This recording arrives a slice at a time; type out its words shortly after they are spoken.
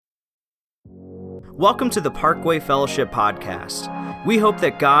Welcome to the Parkway Fellowship Podcast. We hope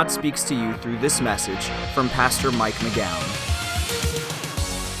that God speaks to you through this message from Pastor Mike McGowan.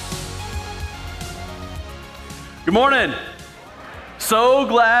 Good morning. So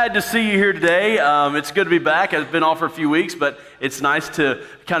glad to see you here today. It's good to be back. I've been off for a few weeks, but it's nice to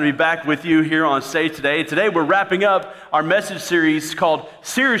kind of be back with you here on stage today. Today we're wrapping up our message series called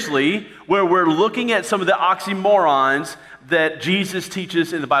Seriously, where we're looking at some of the oxymorons that Jesus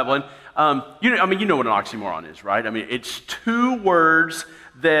teaches in the Bible. And you know what an oxymoron is, right? I mean, it's two words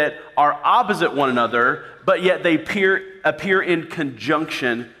that are opposite one another, but yet they appear in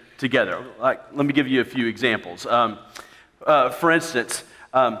conjunction together. Like, let me give you a few examples. For instance,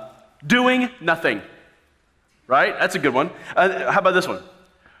 doing nothing, right? That's a good one. How about this one?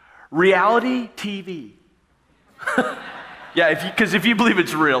 Reality TV. Yeah, because if you believe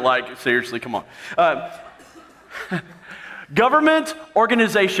it's real, like, seriously, come on. Government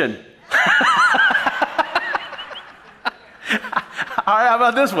organization. All right, how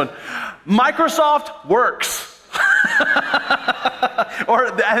about this one? Microsoft Works.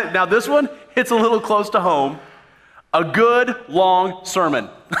 Now this one, it's a little close to home. A good, long sermon.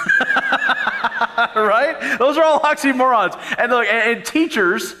 Right? Those are all oxymorons. And look, and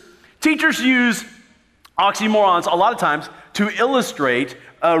teachers use oxymorons a lot of times to illustrate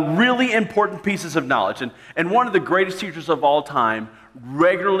really important pieces of knowledge. And one of the greatest teachers of all time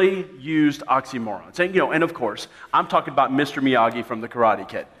regularly used oxymorons. And of course, I'm talking about Mr. Miyagi from The Karate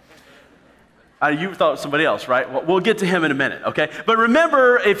Kid. You thought somebody else, right? Well, we'll get to him in a minute, okay? But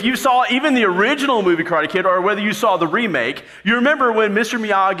remember, if you saw even the original movie Karate Kid, or whether you saw the remake, you remember when Mr.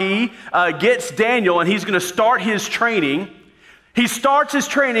 Miyagi gets Daniel and he's going to start his training. He starts his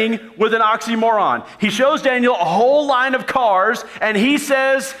training with an oxymoron. He shows Daniel a whole line of cars, and he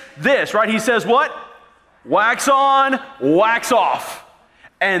says this, right? He says what? Wax on, wax off.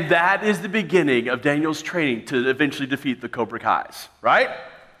 And that is the beginning of Daniel's training to eventually defeat the Cobra Kais, right?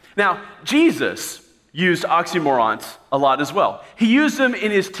 Now, Jesus used oxymorons a lot as well. He used them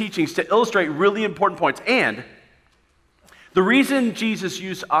in his teachings to illustrate really important points. And the reason Jesus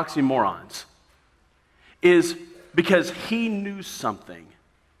used oxymorons is because he knew something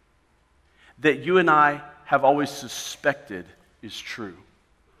that you and I have always suspected is true.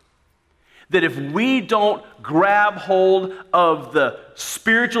 That if we don't grab hold of the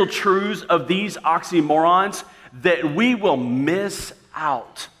spiritual truths of these oxymorons, that we will miss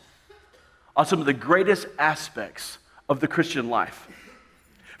out on some of the greatest aspects of the Christian life.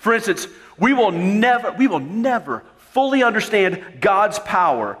 For instance, we will never fully understand God's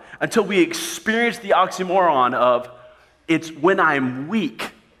power until we experience the oxymoron of, it's when I'm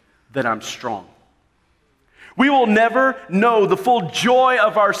weak that I'm strong. We will never know the full joy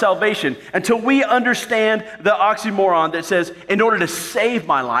of our salvation until we understand the oxymoron that says, in order to save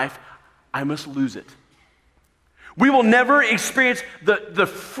my life, I must lose it. We will never experience the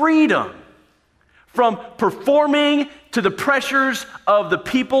freedom from performing to the pressures of the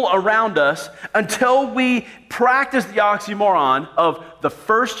people around us until we practice the oxymoron of the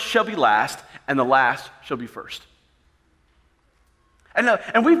first shall be last and the last shall be first.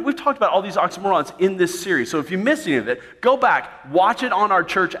 And we've talked about all these oxymorons in this series. So if you missed any of it, go back, watch it on our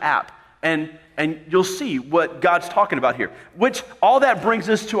church app, and you'll see what God's talking about here. Which all that brings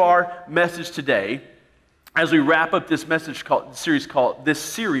us to our message today, as we wrap up this series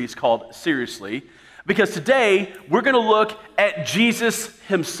called Seriously. Because today we're going to look at Jesus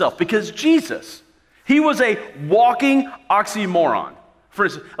himself. Because Jesus, he was a walking oxymoron. For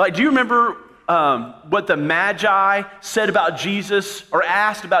instance, do you remember what the Magi said about Jesus, or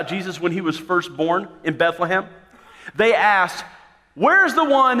asked about Jesus when he was first born in Bethlehem? They asked, "Where's the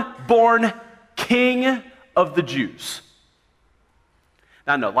one born King of the Jews?"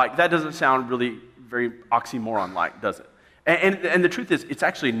 Now, no, that doesn't sound really very oxymoron-like, does it? And the truth is, it's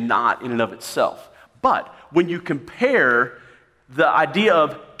actually not in and of itself. But when you compare the idea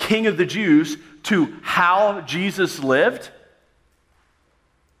of King of the Jews to how Jesus lived,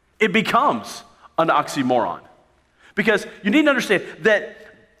 it becomes an oxymoron. Because you need to understand that,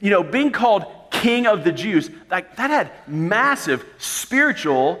 being called King of the Jews, that had massive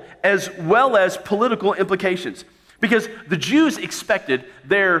spiritual as well as political implications. Because the Jews expected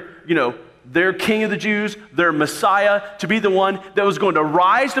their King of the Jews, their Messiah, to be the one that was going to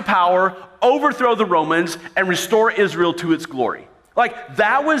rise to power, overthrow the Romans, and restore Israel to its glory.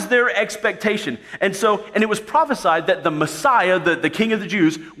 That was their expectation. And it was prophesied that the Messiah, the King of the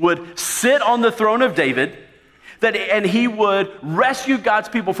Jews, would sit on the throne of David, and he would rescue God's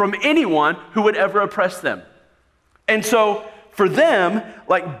people from anyone who would ever oppress them. And so for them,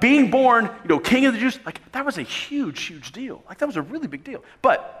 being born, King of the Jews, that was a huge, huge deal. That was a really big deal.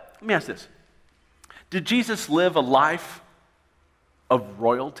 But let me ask this. Did Jesus live a life of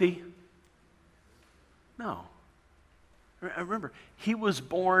royalty? No. Remember, he was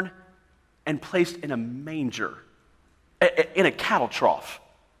born and placed in a manger, in a cattle trough.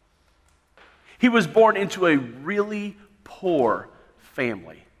 He was born into a really poor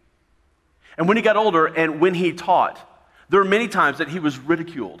family. And when he got older and when he taught, there were many times that he was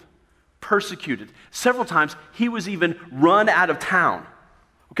ridiculed, persecuted. Several times he was even run out of town.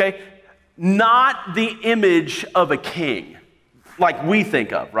 Okay? Not the image of a king like we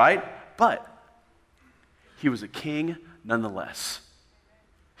think of, right? But he was a king nonetheless.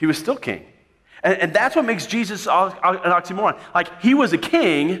 He was still king. And that's what makes Jesus an oxymoron. Like, he was a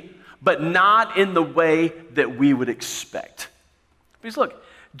king, but not in the way that we would expect. Because look,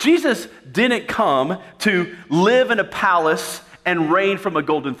 Jesus didn't come to live in a palace and reign from a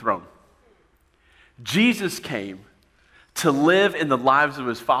golden throne. Jesus came to live in the lives of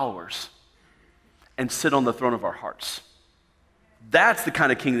his followers and sit on the throne of our hearts. That's the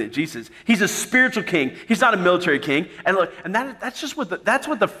kind of king that Jesus is. He's a spiritual king. He's not a military king. And look, and that's what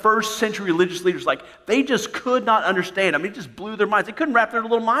the first century religious leaders, like, they just could not understand. I mean, it just blew their minds. They couldn't wrap their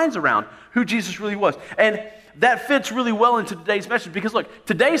little minds around who Jesus really was. And that fits really well into today's message because look,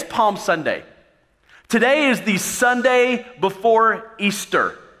 today's Palm Sunday. Today is the Sunday before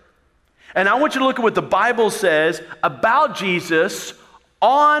Easter. And I want you to look at what the Bible says about Jesus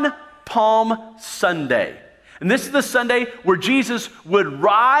on Palm Sunday. And this is the Sunday where Jesus would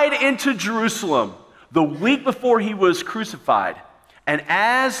ride into Jerusalem the week before he was crucified. And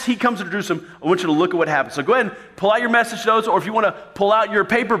as he comes to Jerusalem, I want you to look at what happens. So go ahead and pull out your message notes, or if you want to pull out your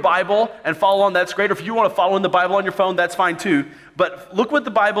paper Bible and follow on, that's great. Or if you want to follow in the Bible on your phone, that's fine too. But look what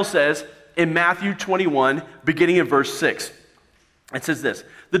the Bible says in Matthew 21, beginning in verse 6. It says this: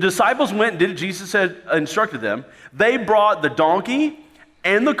 the disciples went and did as Jesus had instructed them. They brought the donkey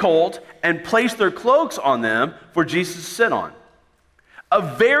and the colt and placed their cloaks on them for Jesus to sit on. A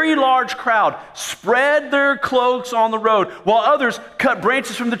very large crowd spread their cloaks on the road, while others cut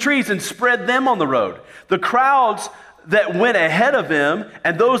branches from the trees and spread them on the road. The crowds that went ahead of him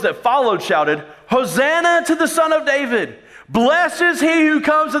and those that followed shouted, "Hosanna to the Son of David! Blessed is he who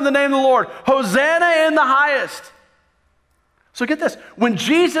comes in the name of the Lord! Hosanna in the highest!" So get this, when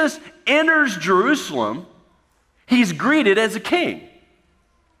Jesus enters Jerusalem, he's greeted as a king.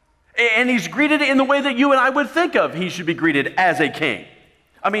 And he's greeted in the way that you and I would think of he should be greeted as a king.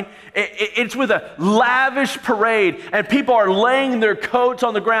 I mean, it's with a lavish parade, and people are laying their coats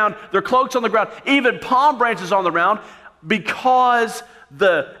on the ground, their cloaks on the ground, even palm branches on the ground, because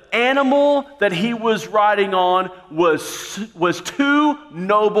the animal that he was riding on was too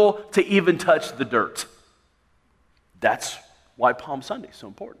noble to even touch the dirt. That's why Palm Sunday is so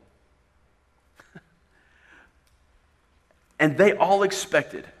important. And they all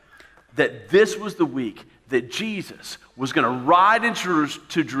expected that this was the week that Jesus was going to ride into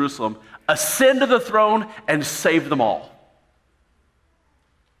Jerusalem, ascend to the throne, and save them all.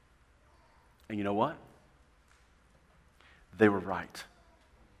 And you know what? They were right.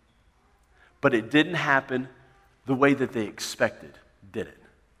 But it didn't happen the way that they expected, did it?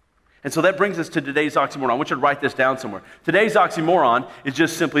 And so that brings us to today's oxymoron. I want you to write this down somewhere. Today's oxymoron is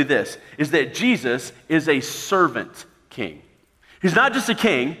just simply this, is that Jesus is a servant king. He's not just a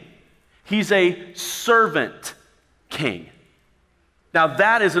king, he's a servant king. Now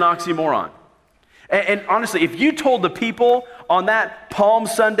that is an oxymoron. And honestly, if you told the people on that Palm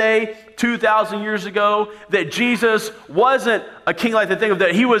Sunday 2,000 years ago that Jesus wasn't a king like they think of,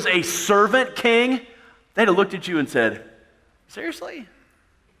 that he was a servant king, they'd have looked at you and said, seriously?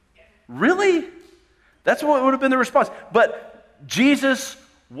 Really? That's what would have been the response. But Jesus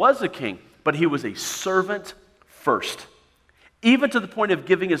was a king, but he was a servant first, even to the point of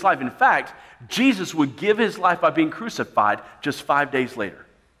giving his life. In fact, Jesus would give his life by being crucified just 5 days later.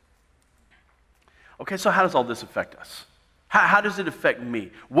 Okay, so how does all this affect us? How does it affect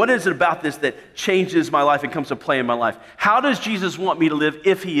me? What is it about this that changes my life and comes to play in my life? How does Jesus want me to live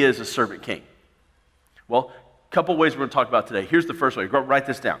if he is a servant king? Well, a couple ways we're going to talk about today. Here's the first way. Write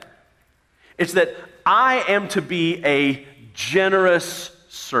this down. It's that I am to be a generous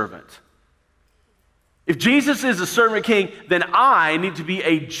servant. If Jesus is a servant king, then I need to be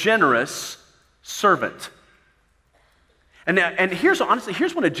a generous servant. And here's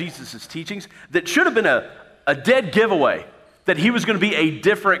one of Jesus' teachings that should have been a dead giveaway that he was going to be a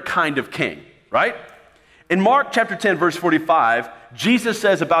different kind of king, right? In Mark chapter 10, verse 45, Jesus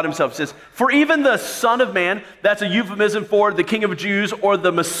says about himself, says, "For even the Son of Man," that's a euphemism for the King of the Jews or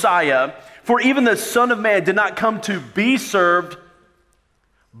the Messiah, "for even the Son of Man did not come to be served,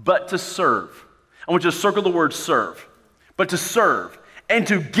 but to serve." I want you to circle the word serve. But to serve and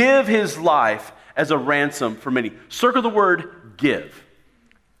to give his life as a ransom for many. Circle the word give.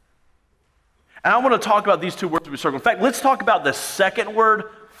 And I want to talk about these two words we circled. In fact, let's talk about the second word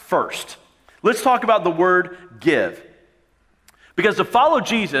first. Let's talk about the word give. Because to follow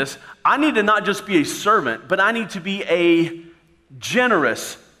Jesus, I need to not just be a servant, but I need to be a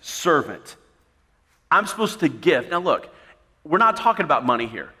generous servant. I'm supposed to give. Now look, we're not talking about money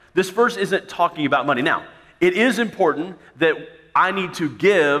here. This verse isn't talking about money. Now, it is important that I need to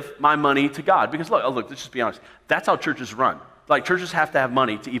give my money to God. Because look, let's just be honest. That's how churches run. Like, churches have to have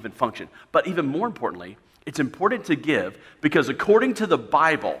money to even function. But even more importantly, it's important to give because according to the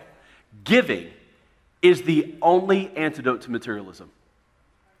Bible, giving is the only antidote to materialism.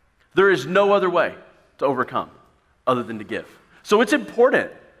 There is no other way to overcome other than to give. So it's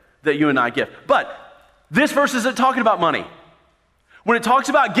important that you and I give. But this verse isn't talking about money. When it talks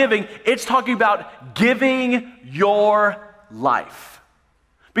about giving, it's talking about giving your life.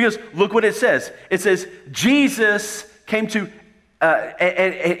 Because look what it says. It says, Jesus came to,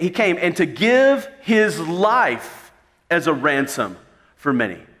 he came and to give his life as a ransom for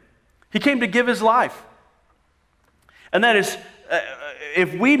many. He came to give his life. And that is,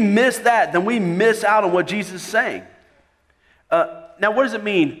 if we miss that, then we miss out on what Jesus is saying. Now, what does it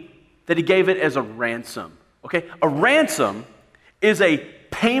mean that he gave it as a ransom? Okay, a ransom is a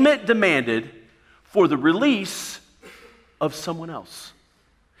payment demanded for the release of someone else.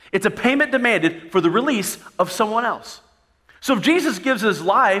 It's a payment demanded for the release of someone else. So if Jesus gives his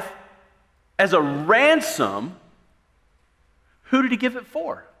life as a ransom, who did he give it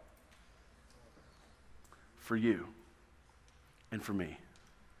for? For you and for me.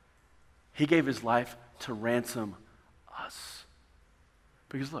 He gave his life to ransom us.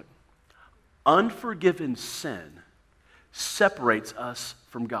 Because look, unforgiven sin separates us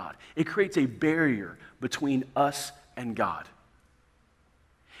from God. It creates a barrier between us and God.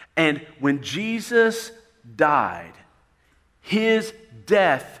 And when Jesus died, his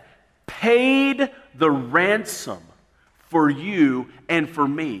death paid the ransom for you and for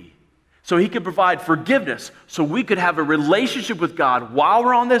me. So he could provide forgiveness, so we could have a relationship with God while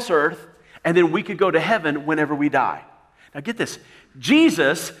we're on this earth, and then we could go to heaven whenever we die. Now get this,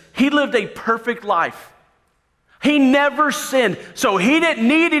 Jesus, he lived a perfect life. He never sinned, so he didn't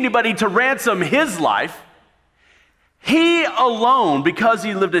need anybody to ransom his life. He alone, because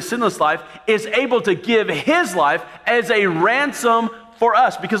he lived a sinless life, is able to give his life as a ransom for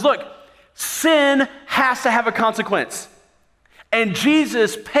us. Because look, sin has to have a consequence. And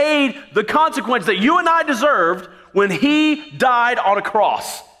Jesus paid the consequence that you and I deserved when he died on a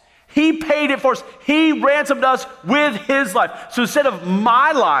cross. He paid it for us. He ransomed us with his life. So instead of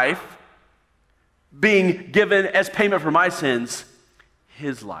my life being given as payment for my sins,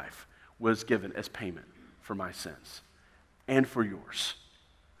 his life was given as payment for my sins and for yours.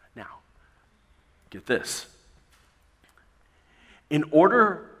 Now, get this. In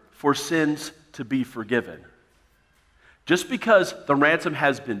order for sins to be forgiven, just because the ransom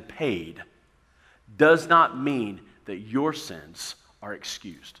has been paid does not mean that your sins are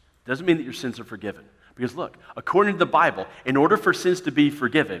excused. Doesn't mean that your sins are forgiven. Because look, according to the Bible, in order for sins to be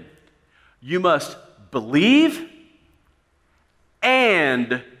forgiven, you must believe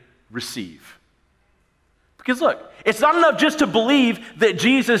and receive. Because look, it's not enough just to believe that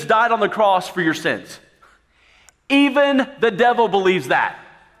Jesus died on the cross for your sins. Even the devil believes that.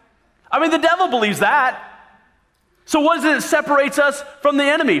 I mean, the devil believes that. So what is it that separates us from the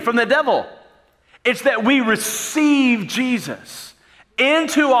enemy, from the devil? It's that we receive Jesus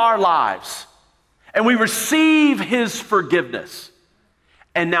into our lives and we receive his forgiveness.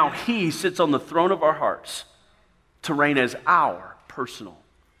 And now he sits on the throne of our hearts to reign as our personal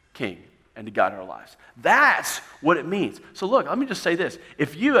king and to guide our lives. That's what it means. So look, let me just say this.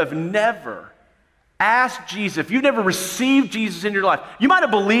 If you have never asked Jesus, if you've never received Jesus in your life, you might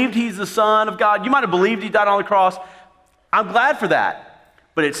have believed he's the Son of God, you might have believed he died on the cross. I'm glad for that,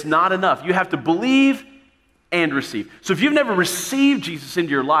 but it's not enough. You have to believe and receive. So if you've never received Jesus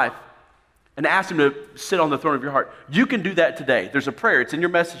into your life and asked him to sit on the throne of your heart, you can do that today. There's a prayer. It's in your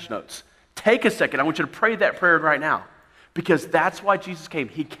message notes. Take a second. I want you to pray that prayer right now because that's why Jesus came.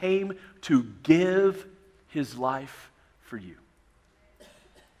 He came to give his life for you.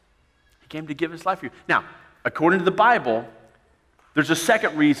 He came to give his life for you. Now, according to the Bible, there's a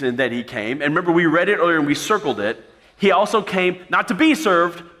second reason that he came. And remember, we read it earlier and we circled it. He also came not to be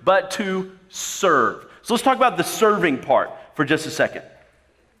served, but to serve. So let's talk about the serving part for just a second.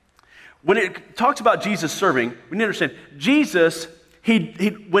 When it talks about Jesus serving, we need to understand, Jesus,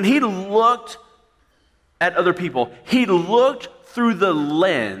 when he looked at other people, he looked through the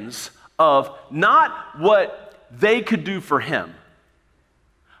lens of not what they could do for him,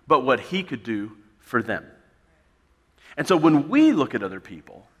 but what he could do for them. And so when we look at other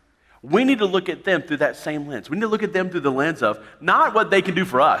people, we need to look at them through that same lens. We need to look at them through the lens of not what they can do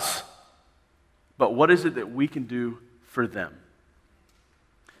for us, but what is it that we can do for them.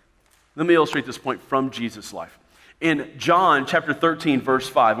 Let me illustrate this point from Jesus' life. In John chapter 13, verse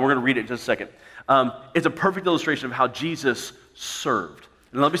 5, we're going to read it in just a second. It's a perfect illustration of how Jesus served.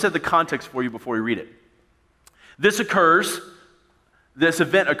 And let me set the context for you before we read it. This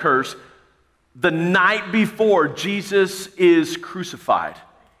event occurs the night before Jesus is crucified.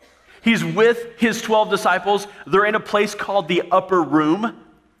 He's with his 12 disciples. They're in a place called the upper room,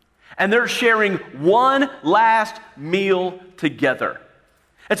 and they're sharing one last meal together.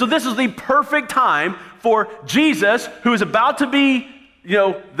 And so this is the perfect time for Jesus, who is about to be,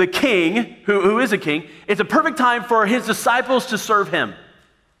 the king, who is a king. It's a perfect time for his disciples to serve him.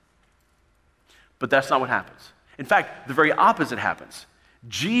 But that's not what happens. In fact, the very opposite happens.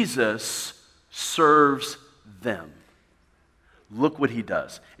 Jesus serves them. Look what he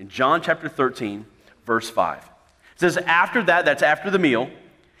does. In John chapter 13, verse 5. It says, after that, that's after the meal,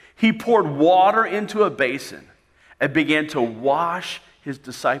 he poured water into a basin and began to wash his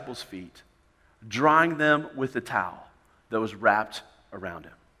disciples' feet, drying them with a towel that was wrapped around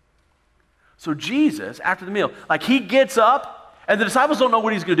him. So Jesus, after the meal, he gets up, and the disciples don't know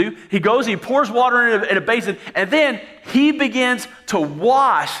what he's going to do. He goes, he pours water in a basin, and then he begins to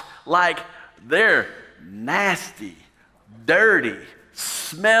wash their nasty, dirty,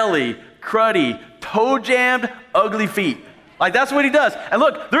 smelly, cruddy, toe-jammed, ugly feet. That's what he does. And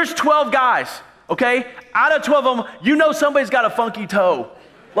look, there's 12 guys, okay? Out of 12 of them, somebody's got a funky toe.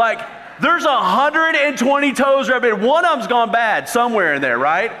 There's 120 toes rubbing. One of them's gone bad somewhere in there,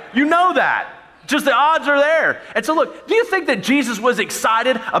 right? You know that. Just the odds are there. And so look, do you think that Jesus was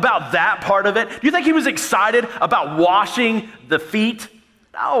excited about that part of it? Do you think he was excited about washing the feet?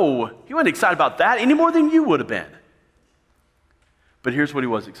 No, he wasn't excited about that any more than you would have been. But here's what he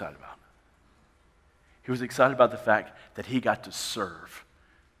was excited about. He was excited about the fact that he got to serve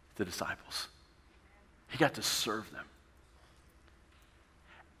the disciples. He got to serve them.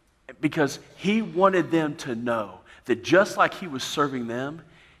 Because he wanted them to know that just like he was serving them,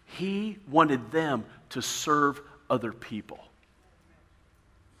 he wanted them to serve other people.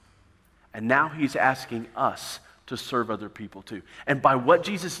 And now he's asking us to serve other people too. And by what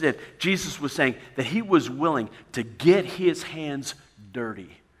Jesus did, Jesus was saying that he was willing to get his hands dirty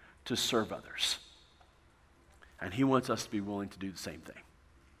to serve others. And he wants us to be willing to do the same thing,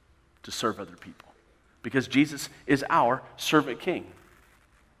 to serve other people. Because Jesus is our servant king.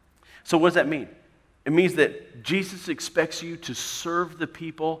 So what does that mean? It means that Jesus expects you to serve the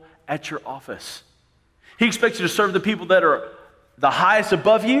people at your office. He expects you to serve the people that are the highest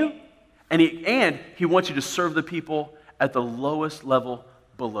above you, and he wants you to serve the people at the lowest level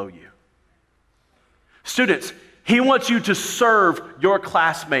below you. Students, he wants you to serve your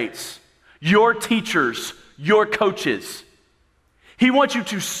classmates, your teachers, your coaches. He wants you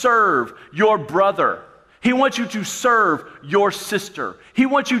to serve your brother. He wants you to serve your sister. He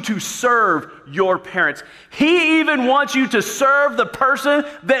wants you to serve your parents. He even wants you to serve the person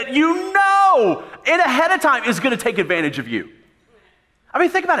that you know in ahead of time is going to take advantage of you. I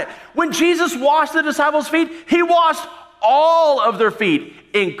mean, think about it. When Jesus washed the disciples' feet, he washed all of their feet,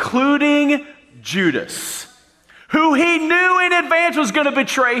 including Judas, who he knew in advance was going to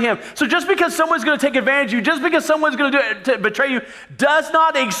betray him. So just because someone's going to take advantage of you, just because someone's going to betray you, does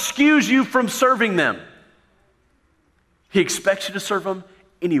not excuse you from serving them. He expects you to serve them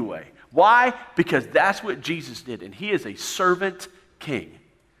anyway. Why? Because that's what Jesus did, and he is a servant king.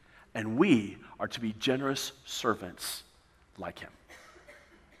 And we are to be generous servants like him.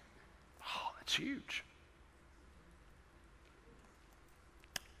 Oh, that's huge.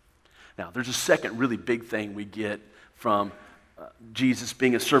 Now, there's a second really big thing we get from Jesus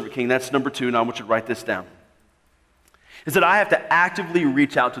being a servant king. That's number 2, and I want you to write this down. Is that I have to actively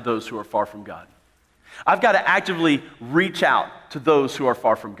reach out to those who are far from God. I've got to actively reach out to those who are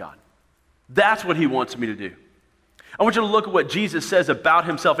far from God. That's what he wants me to do. I want you to look at what Jesus says about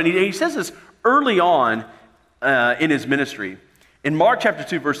himself. And he says this early on in his ministry. In Mark chapter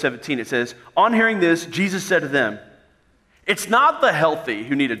 2, verse 17, it says, on hearing this, Jesus said to them, it's not the healthy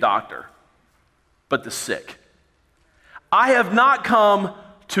who need a doctor, but the sick. I have not come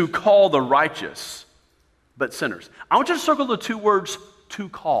to call the righteous, but sinners. I want you to circle the 2 words, to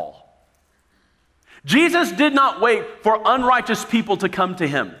call. Jesus did not wait for unrighteous people to come to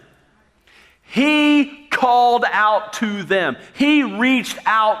him. He called out to them. He reached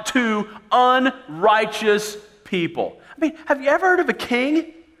out to unrighteous people. I mean, have you ever heard of a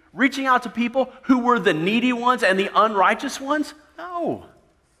king reaching out to people who were the needy ones and the unrighteous ones? No.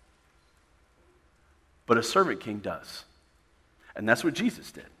 but a servant king does. And that's what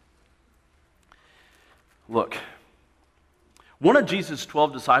Jesus did. Look, one of Jesus'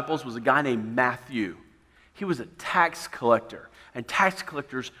 12 disciples was a guy named Matthew. He was a tax collector, and tax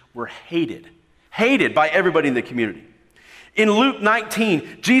collectors were hated by everybody in the community. In Luke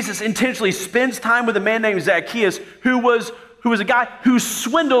 19, Jesus intentionally spends time with a man named Zacchaeus, who was a guy who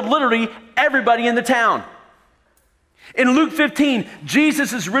swindled literally everybody in the town. In Luke 15,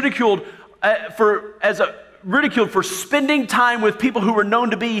 Jesus is ridiculed for spending time with people who were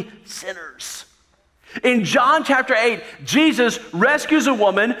known to be sinners. In John chapter 8, Jesus rescues a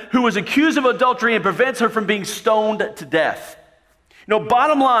woman who was accused of adultery and prevents her from being stoned to death.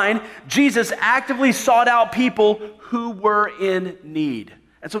 Bottom line, Jesus actively sought out people who were in need.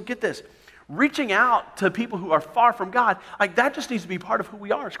 And so get this, reaching out to people who are far from God, that just needs to be part of who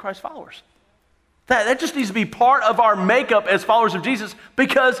we are as Christ followers. That just needs to be part of our makeup as followers of Jesus,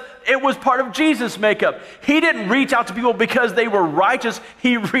 because it was part of Jesus' makeup. He didn't reach out to people because they were righteous.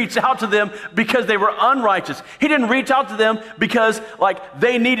 He reached out to them because they were unrighteous. He didn't reach out to them because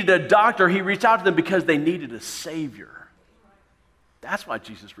they needed a doctor. He reached out to them because they needed a Savior. That's why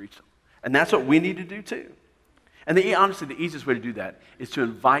Jesus reached them. And that's what we need to do too. And honestly, the easiest way to do that is to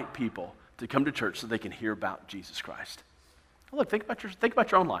invite people to come to church so they can hear about Jesus Christ. Look, think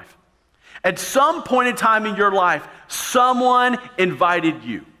about your own life. At some point in time in your life, someone invited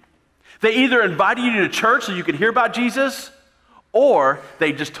you. They either invited you to church so you could hear about Jesus, or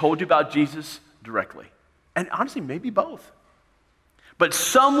they just told you about Jesus directly. And honestly, maybe both. But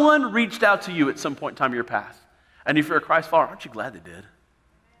someone reached out to you at some point in time in your past. And if you're a Christ follower, aren't you glad they did?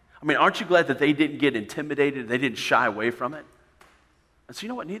 Aren't you glad that they didn't get intimidated, they didn't shy away from it? And so you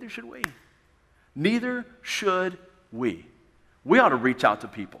know what? Neither should we. Neither should we. We ought to reach out to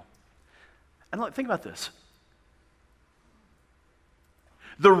people. And look, think about this.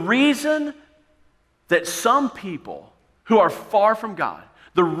 The reason that some people who are far from God,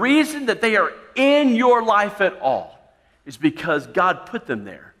 the reason that they are in your life at all, is because God put them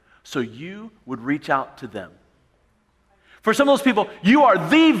there so you would reach out to them. For some of those people, you are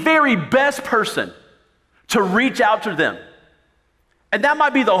the very best person to reach out to them. And that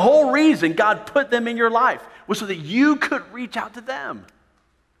might be the whole reason God put them in your life, was so that you could reach out to them.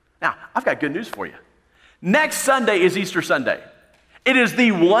 Now, I've got good news for you. Next Sunday is Easter Sunday. It is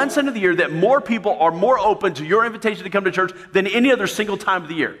the one Sunday of the year that more people are more open to your invitation to come to church than any other single time of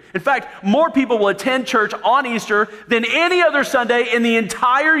the year. In fact, more people will attend church on Easter than any other Sunday in the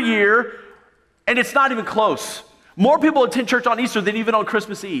entire year, and it's not even close. More people attend church on Easter than even on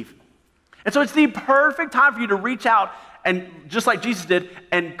Christmas Eve. And so it's the perfect time for you to reach out and, just like Jesus did,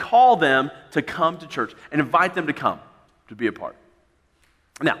 and call them to come to church and invite them to come to be a part.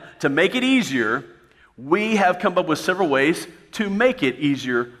 Now, to make it easier, we have come up with several ways to make it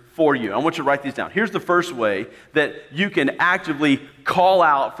easier for you. I want you to write these down. Here's the first way that you can actively call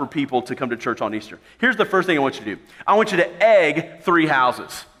out for people to come to church on Easter. Here's the first thing I want you to do. I want you to egg 3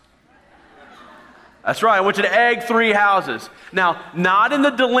 houses. That's right, I want you to egg 3 houses. Now, not in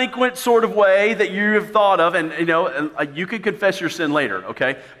the delinquent sort of way that you have thought of, and you can confess your sin later,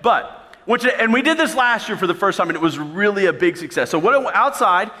 okay? But and we did this last year for the first time, and it was really a big success. So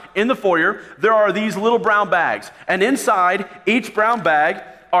outside in the foyer, there are these little brown bags, and inside each brown bag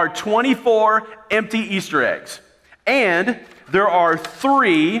are 24 empty Easter eggs. And there are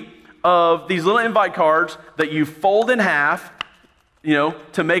 3 of these little invite cards that you fold in half,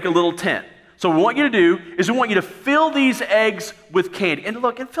 to make a little tent. So what we want you to do is we want you to fill these eggs with candy. And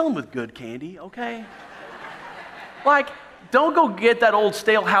look, and fill them with good candy, okay? Don't go get that old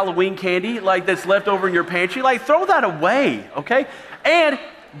stale Halloween candy that's left over in your pantry. Throw that away, okay? And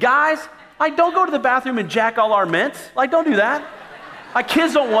guys, don't go to the bathroom and jack all our mints. Don't do that.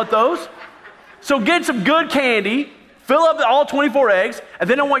 Kids don't want those. So get some good candy, fill up all 24 eggs, and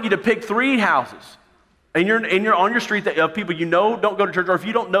then I want you to pick 3 houses. And you're on your street of people don't go to church, or if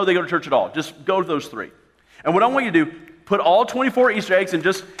you don't know they go to church at all, just go to those 3. And what I want you to do, put all 24 Easter eggs and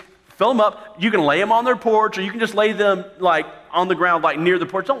just fill them up. You can lay them on their porch, or you can just lay them on the ground, near the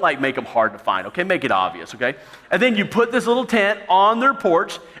porch. Don't make them hard to find, okay? Make it obvious, okay? And then you put this little tent on their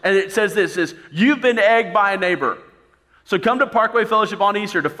porch, and it says, you've been egged by a neighbor. So come to Parkway Fellowship on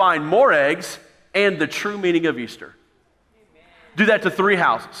Easter to find more eggs and the true meaning of Easter. Amen. Do that to 3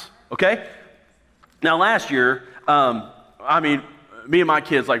 houses, okay? Now last year, me and my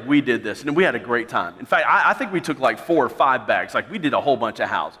kids, we did this, and we had a great time. In fact, I think we took 4 or 5 bags. We did a whole bunch of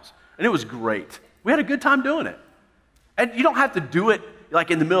houses, and it was great. We had a good time doing it. And you don't have to do it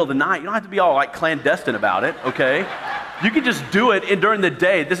in the middle of the night. You don't have to be all clandestine about it, okay? You can just do it during the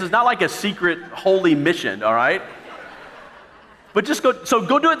day. This is not a secret holy mission, all right? But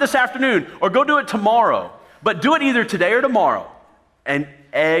go do it this afternoon or go do it tomorrow. But do it either today or tomorrow and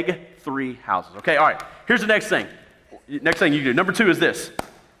egg 3 houses. Okay, all right. Here's the next thing. Next thing you do. Number 2 is this.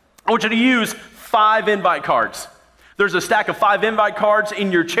 I want you to use 5 invite cards. There's a stack of 5 invite cards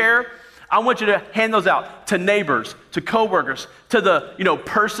in your chair. I want you to hand those out to neighbors, to coworkers, to the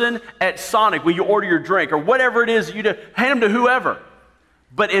person at Sonic when you order your drink or whatever it is. Hand them to whoever.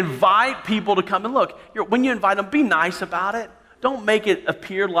 But invite people to come and look. When you invite them, be nice about it. Don't make it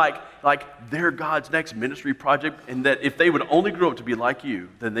appear like they're God's next ministry project and that if they would only grow up to be like you,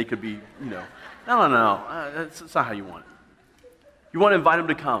 then they could be, No. That's not how you want it. You want to invite them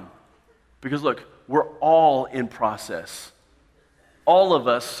to come. Because look, we're all in process. All of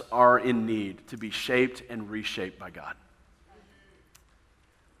us are in need to be shaped and reshaped by God.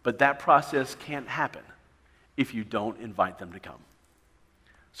 But that process can't happen if you don't invite them to come.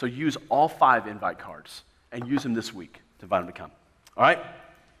 So use all 5 invite cards and use them this week to invite them to come. All right?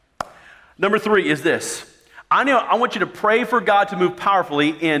 Number 3 is this. I want you to pray for God to move powerfully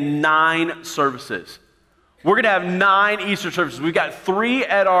in 9 services. We're going to have 9 Easter services. We've got 3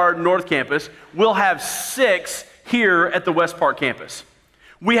 at our North Campus. We'll have 6 here at the West Park campus.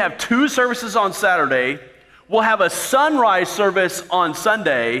 We have 2 services on Saturday. We'll have a sunrise service on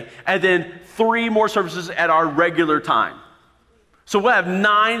Sunday, and then 3 more services at our regular time. So we'll have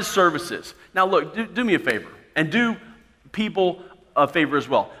 9 services. Now look, do me a favor, and do people a favor as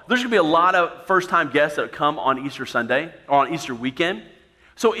well. There's going to be a lot of first-time guests that come on Easter Sunday or on Easter weekend.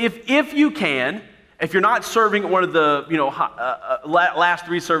 So if you can, if you're not serving one of the last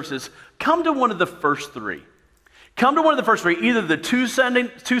 3 services, come to one of the first 3. Come to one of the first 3, either the 2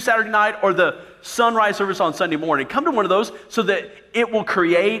 Saturday night or the sunrise service on Sunday morning. Come to one of those so that it will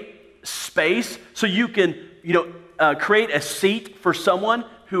create space so you can create a seat for someone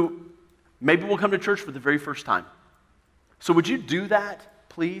who maybe will come to church for the very first time. So would you do that,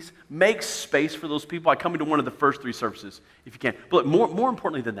 please? Make space for those people by coming to one of the first 3 services if you can. But look, more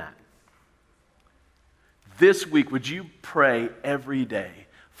importantly than that, this week, would you pray every day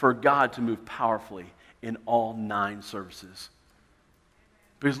for God to move powerfully in all 9 services?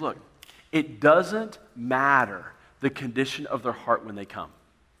 Because look, it doesn't matter the condition of their heart when they come.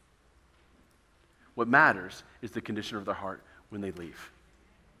 What matters is the condition of their heart when they leave.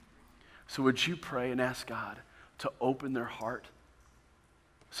 So would you pray and ask God to open their heart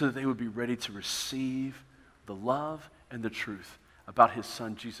so that they would be ready to receive the love and the truth about his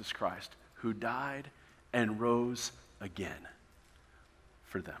son, Jesus Christ, who died and rose again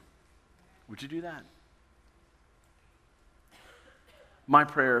for them. Would you do that? My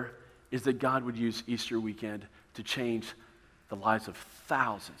prayer is that God would use Easter weekend to change the lives of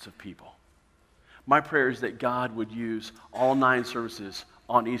thousands of people. My prayer is that God would use all 9 services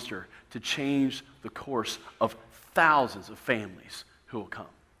on Easter to change the course of thousands of families who will come.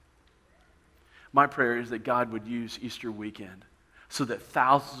 My prayer is that God would use Easter weekend so that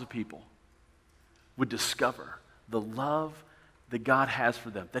thousands of people would discover the love that God has for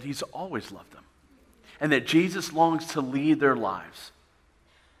them, that he's always loved them, and that Jesus longs to lead their lives,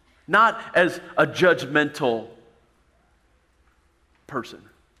 not as a judgmental person,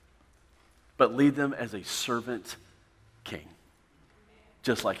 but lead them as a servant king,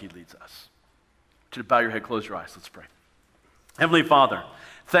 just like he leads us. To bow your head, close your eyes, let's pray. Heavenly Father,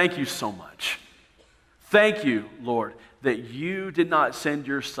 thank you so much. Thank you, Lord, that you did not send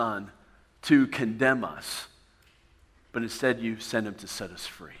your Son to condemn us, but instead you sent him to set us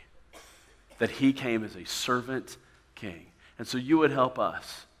free. That he came as a servant king. And so you would help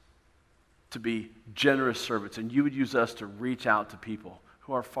us to be generous servants, and you would use us to reach out to people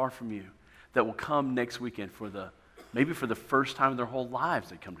who are far from you, that will come next weekend maybe for the first time in their whole lives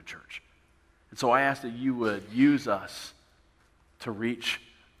they come to church. And so I ask that you would use us to reach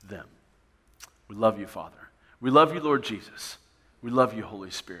them. We love you, Father. We love you, Lord Jesus. We love you,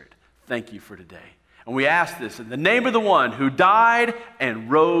 Holy Spirit. Thank you for today. And we ask this in the name of the one who died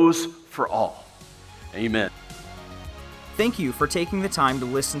and rose for all. Amen. Thank you for taking the time to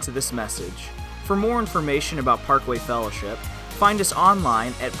listen to this message. For more information about Parkway Fellowship, find us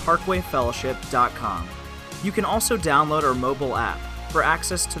online at parkwayfellowship.com. You can also download our mobile app for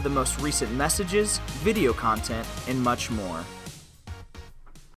access to the most recent messages, video content, and much more.